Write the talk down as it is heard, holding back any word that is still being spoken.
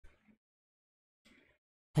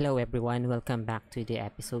Hello everyone, welcome back to the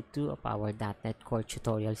episode 2 of our .NET Core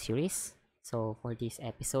tutorial series. So for this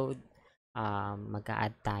episode,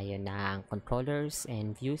 mag-a-add tayo ng controllers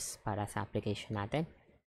and views para sa application natin.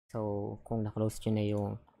 So kung na-close nyo na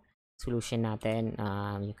yung solution natin,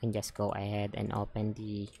 you can just go ahead and open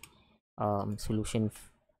the solution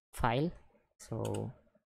file. So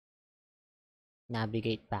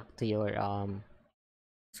navigate back to your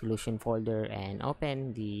solution folder and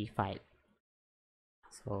open the file.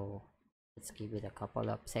 So let's give it a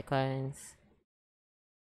couple of seconds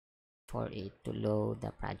for it to load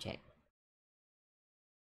the project.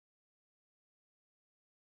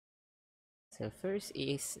 So first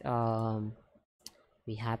is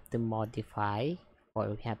we have to modify,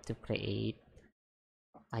 or we have to create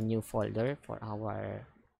a new folder for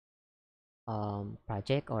our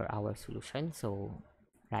project or our solution. So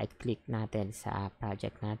right click natin sa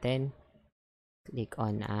project natin, click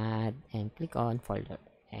on add and click on folder,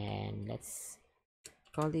 and let's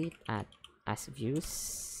call it as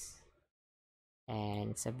views.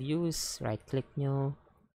 And sa views, right click nyo,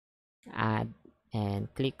 add and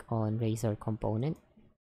click on razor component,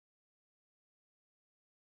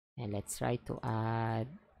 and let's try to add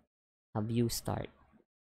a view start.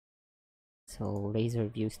 So razor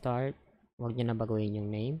view start, huwag nyo na baguhin yung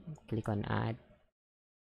name, click on add.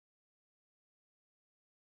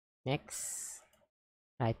 Next,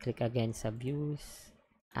 right click again sa views,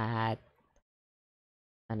 add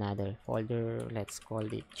another folder, let's call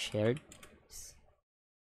it shared,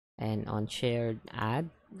 and on shared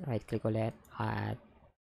add, right click ulit, add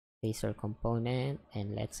razor component,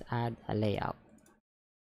 and let's add a layout.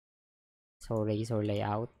 So razor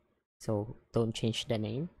layout, so don't change the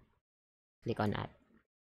name, click on add.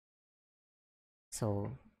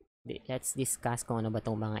 So let's discuss kung ano ba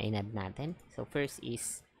itong mga in-add natin. So first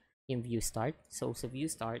is yung view start. So sa view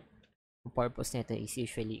start, ang purpose nito is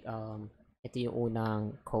usually ito yung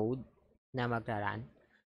unang code na magra-run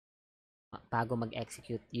bago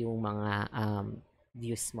mag-execute yung mga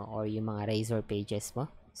views mo or yung mga razor pages mo.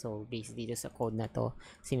 So based dito sa code na to,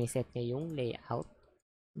 siniset niya yung layout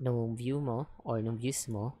ng view mo or ng views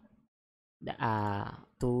mo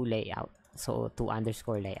to layout. So to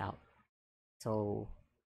underscore layout. So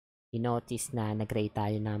you-notice na nag-create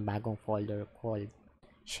tayo ng bagong folder called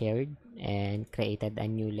shared and created a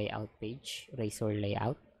new layout page, razor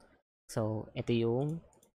layout. So ito yung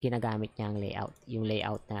ginagamit niyang layout, yung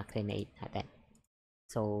layout na create natin.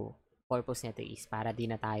 So purpose nito is para di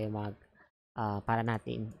na tayo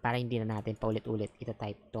para hindi na natin paulit-ulit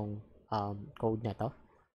ita-type tong code na to,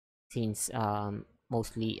 since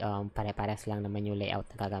mostly pare-pares lang naman yung layout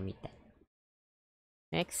na gagamitin.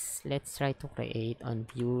 Next, let's try to create on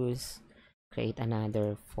views, create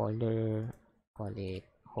another folder, call it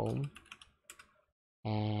home,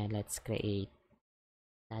 and let's create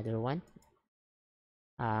another one.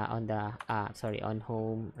 On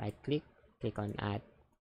home, right click, click on add,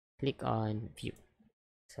 click on view.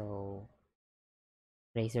 So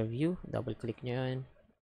razor view, double click nyo yun,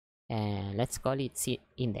 and let's call it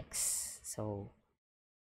index. So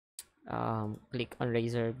click on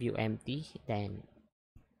razor view empty, then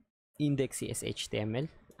index html,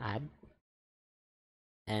 add,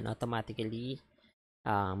 and automatically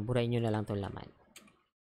buray nyo na lang itong laman.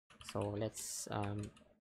 So let's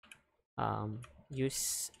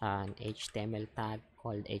use an HTML tag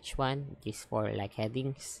called h1, which is for like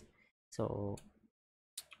headings. So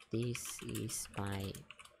this is my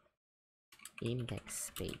index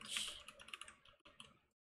page.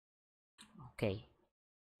 Okay,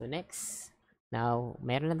 so next, now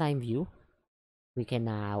meron na tayong view, we can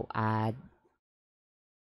now add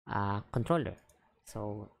a controller.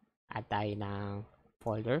 So add tayo ng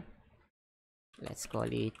folder, let's call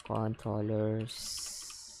it controllers,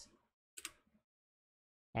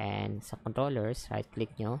 and sa controllers, right click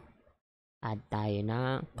nyo, add tayo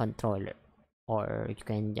ng controller, or you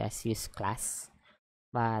can just use class,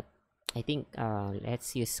 but I think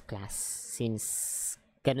let's use class since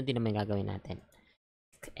ganun din naman gagawin natin.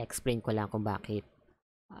 Explain ko lang kung bakit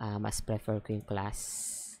mas prefer ko yung class,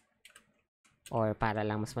 or para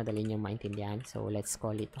lang mas madali nyo maintindihan. So let's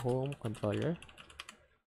call it home controller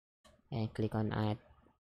and click on add.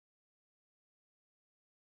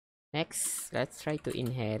 Next, let's try to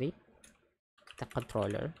inherit the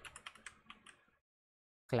controller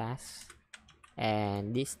class,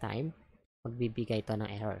 and this time magbibigay ito ng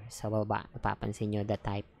error. Sa baba, napapansin nyo the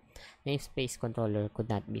type namespace controller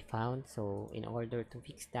could not be found. So in order to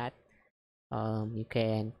fix that, you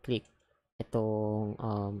can click itong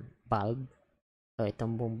bulb, o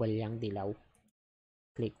itong bumbolyang dilaw,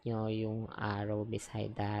 click nyo yung arrow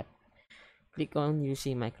beside that, click on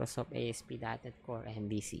using Microsoft ASP.NET Core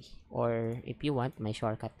MVC. Or if you want, may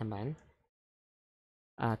shortcut naman.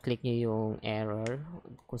 Click nyo yung error,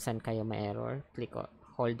 kung saan kayo may error.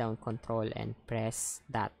 Hold down control and press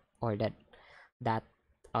that or that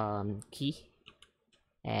key.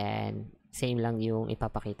 And same lang yung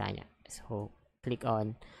ipapakita niya. So, click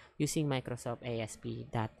on using Microsoft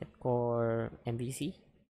ASP.NET Core MVC.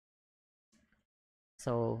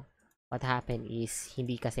 So, what happened is,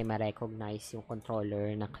 hindi kasi ma-recognize yung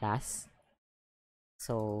controller na class.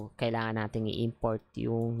 So, kailangan natin i-import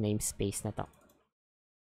yung namespace na to.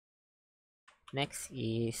 Next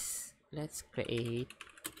is, let's create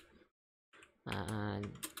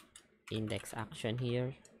an index action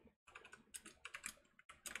here.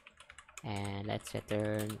 And let's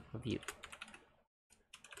return a view.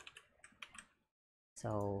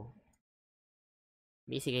 So,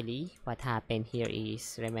 basically, what happened here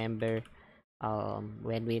is, remember,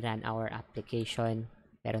 when we run our application,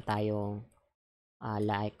 meron tayong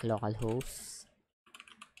like localhost,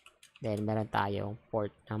 then meron tayong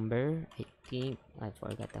port number. I think I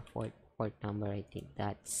forgot the port number. I think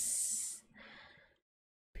that's,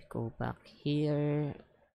 we go back here,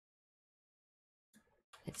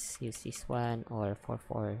 let's use this one, or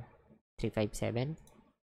 44357.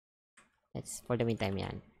 Let's, for the meantime,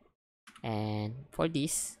 yan. And for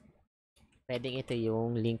this, pwedeng ito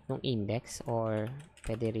yung link ng index, or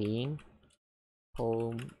pwede ring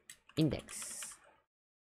home index,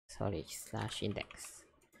 /index.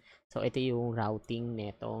 So, ito yung routing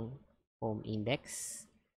netong home index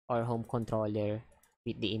or home controller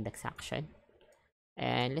with the index action.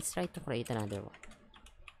 And let's try to create another one.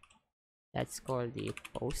 Let's call it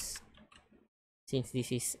post. Since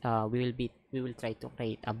this is we will try to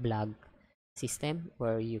create a blog system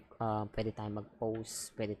where you pwede tayong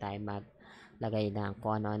mag-post, pwede tayong maglagay ng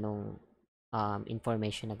kung ano-anong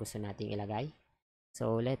information na gusto nating ilagay.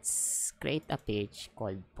 So, let's create a page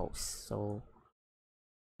called post. So,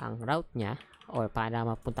 ang route niya, or para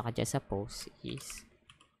mapunta ka dyan sa post, is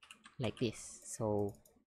like this. So,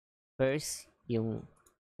 first, yung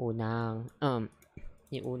unang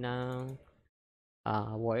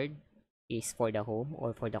word is for the home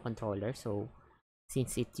or for the controller. So,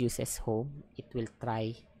 since it uses home, it will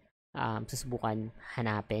try susubukan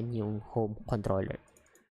hanapin yung home controller.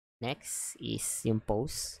 Next is yung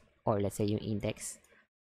post, or let's say yung index.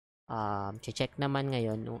 Check naman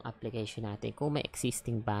ngayon yung application natin kung may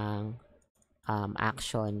existing bang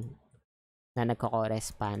action na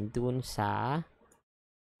nagko-correspond dun sa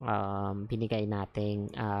binigay nating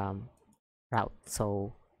route.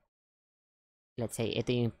 So, let's say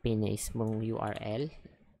ito yung pinis mong URL.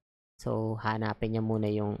 So, hanapin niya muna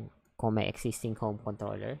yung kung may existing home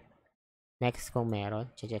controller. Next, kung meron,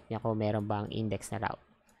 check niya kung meron bang index na route.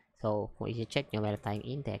 So, kung i-check nyo, meron tayong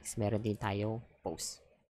index, meron din tayong post.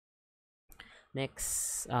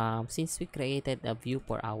 Next, since we created a view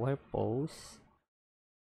for our post,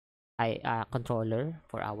 controller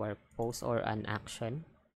for our post or an action,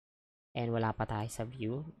 and wala pa tayo sa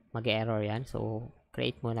view, mag-error yan. So,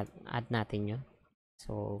 create muna, add natin yun.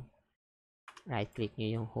 So, right-click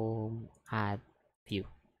nyo yung home, add view.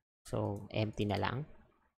 So, empty na lang.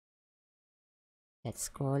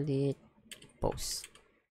 Let's call it post.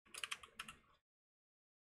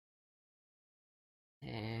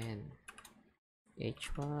 And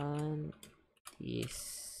h1 is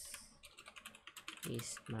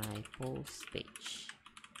my post page.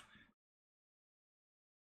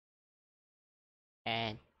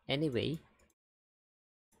 And anyway,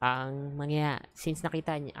 ang since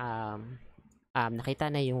nakita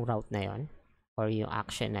na yung route na yon or yung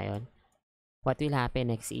action na yon, what will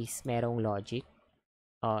happen next is merong logic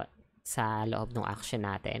sa loob ng action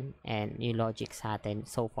natin, and yung logic sa atin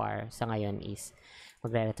so far sa ngayon is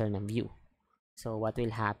magre-return ng view. So, what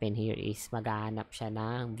will happen here is maghahanap siya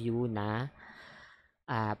ng view na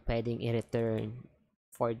pwedeng i-return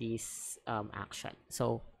for this action.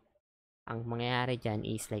 So, ang mangyayari dyan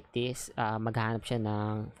is like this. Maghahanap siya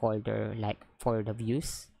ng folder like for the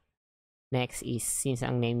views. Next is, since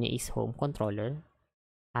ang name niya is home controller,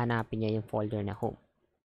 hanapin niya yung folder na home.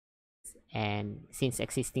 And since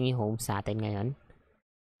existing yung home sa atin ngayon,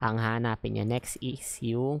 ang hanapin niya next is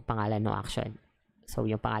yung pangalan ng action. So,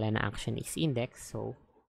 yung pangalan ng action is index. So,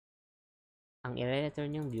 ang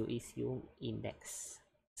i-return yung view is yung index,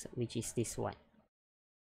 which is this one.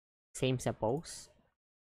 Same sa post.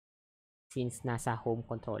 Since nasa home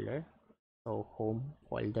controller, so home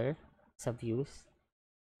folder sa views.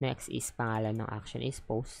 Next is pangalan ng action is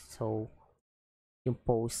post. So, yung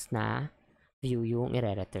post na view yung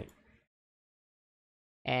i-return.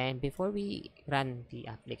 And before we run the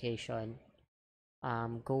application,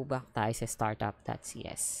 Go back tayo sa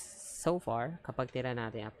startup.cs. So far, kapag tira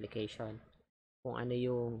natin yung application, kung ano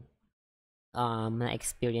yung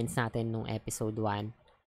na-experience natin nung episode 1,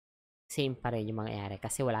 same pa rin yung mangyayari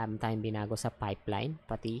kasi wala pa tayong binago sa pipeline,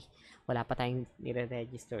 pati wala pa tayong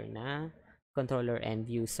nire-register na controller and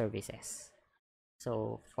view services.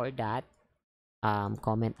 So, for that,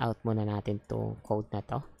 comment out muna natin tong code na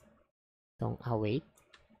to. Itong await.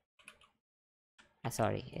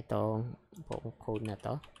 Sorry, itong buong code na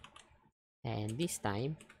to. And this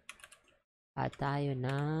time, add tayo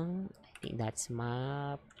ng, I think that's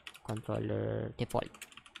map controller default.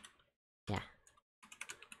 Yeah.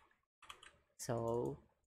 So,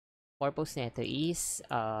 purpose nito is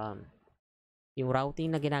yung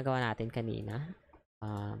routing na ginagawa natin kanina,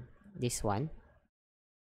 this one.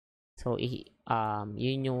 So,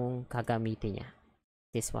 yun yung gagamitin niya.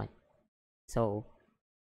 This one. So,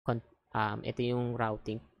 ito yung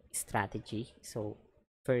routing strategy. So,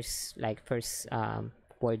 first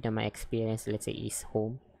word na ma-experience, let's say, is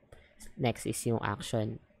home. Next is yung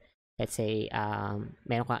action. Let's say,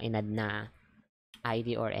 meron kang inad na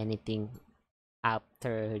ID or anything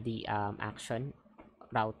after the action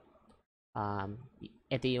route.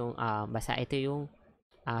 Ito yung basta ito yung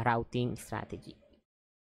routing strategy.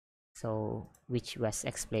 So, which was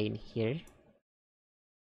explained here.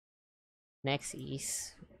 Next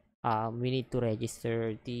is we need to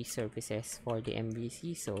register the services for the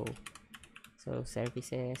MVC. So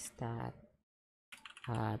services that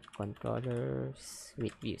add controllers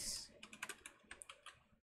with views.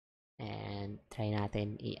 And try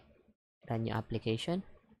natin i-run yung application.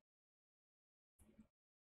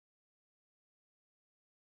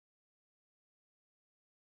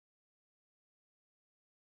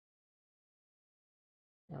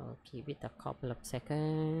 I'll give it a couple of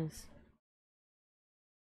seconds.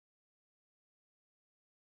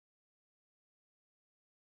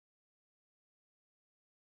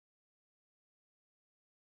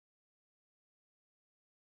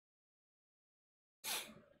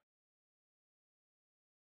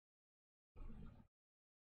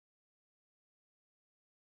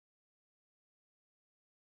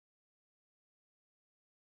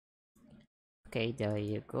 Okay, there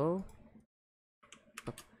you go.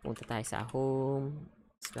 Punta tayo sa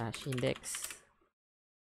home/index.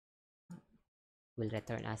 Will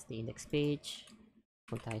return as the index page.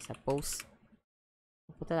 Punta tayo sa post.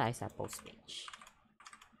 Punta tayo sa post page.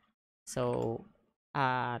 So,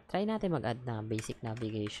 try natin mag-add na basic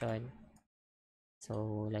navigation.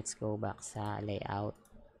 So, let's go back sa layout.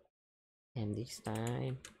 And this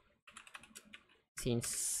time,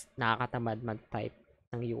 since nakakatamad mag-type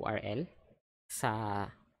ng URL sa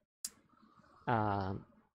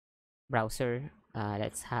browser,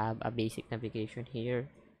 let's have a basic navigation here.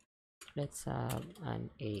 Let's have I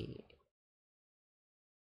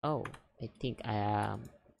think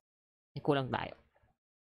kulang tayo.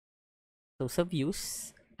 So, sa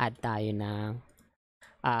views, add tayo ng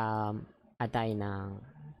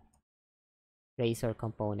razor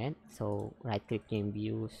component. So, right click yung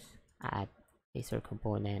views, add razor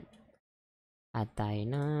component, add tayo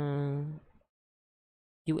ng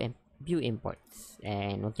view imports,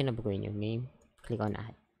 and huwag nyo na baguhin yung name, click on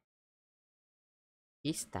add.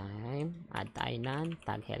 This time, add tayo ng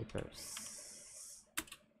tag helpers.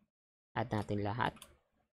 Add natin lahat,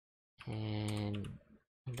 and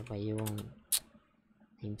ano ba yung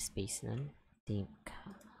namespace nun? I think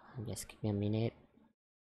just give me a minute.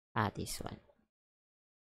 This one.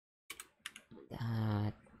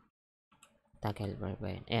 That tag helper ba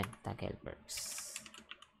yun? Ayan, tag helpers.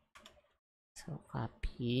 So,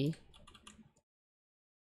 copy,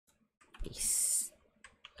 paste.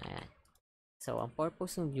 Ayan. So, ang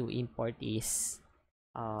purpose ng view import is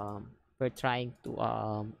we're trying to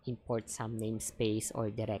import some namespace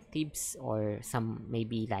or directives or some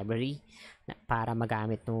maybe library para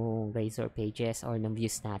magamit ng Razor pages or ng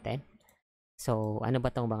views natin. So, ano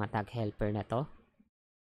ba tong mga tag helper na to?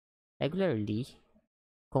 Regularly,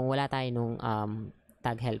 kung wala tayo nung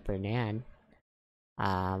tag helper na yan,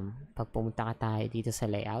 pag pumunta ka tayo dito sa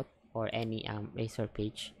layout or any Razor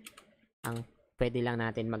page, ang pwede lang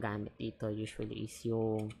natin magamit dito usually is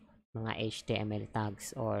yung mga HTML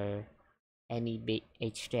tags or any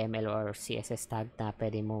HTML or CSS tag na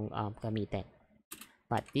pwede mong gamitin.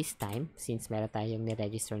 But this time, since meron tayong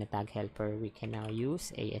ni-register na tag helper, we can now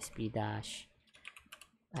use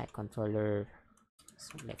ASP-controller.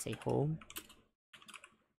 So let's say home,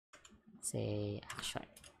 let's say action,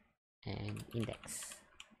 and index.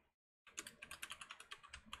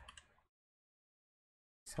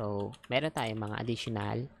 So meron tayong mga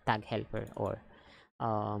additional tag helper or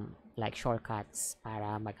like shortcuts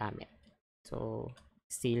para magamit. So,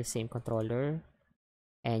 still same controller.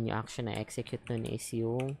 And yung action na execute nun is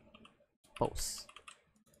yung post.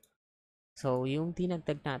 So, yung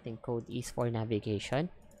dinagdag natin code is for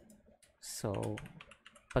navigation. So,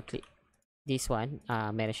 pag this one,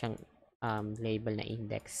 meron siyang label na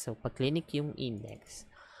index. So, pag click yung index,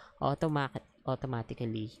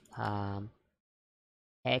 automatically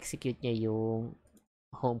execute niya yung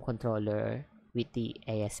home controller with the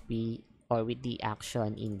ASP or with the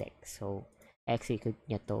action index. So, execute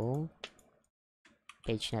niya tong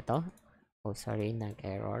page na to. Oh, sorry,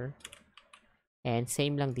 nag-error. And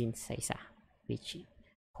same lang din sa isa, which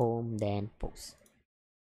home then post.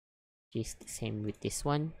 Just the same with this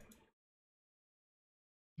one.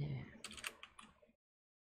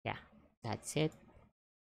 Yeah, that's it.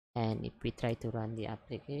 And if we try to run the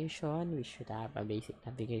application, we should have a basic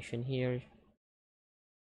navigation here.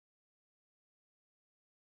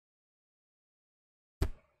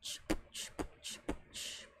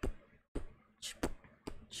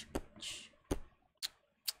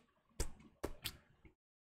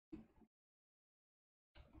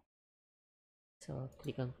 So,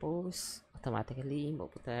 click on post. Automatically,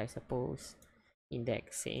 pupunta tayo sa post.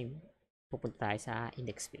 Index, same. Pupunta tayo sa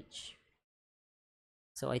index page.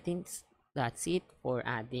 So, I think that's it for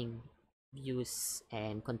adding views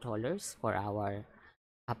and controllers for our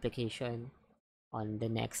application. On the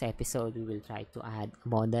next episode, we will try to add a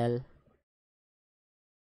model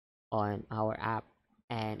on our app.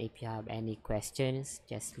 And if you have any questions,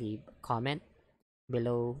 just leave a comment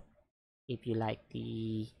below. If you like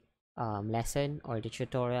the lesson or the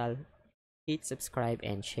tutorial, hit subscribe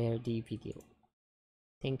and share the video.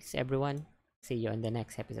 Thanks everyone. See you on the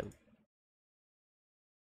next episode.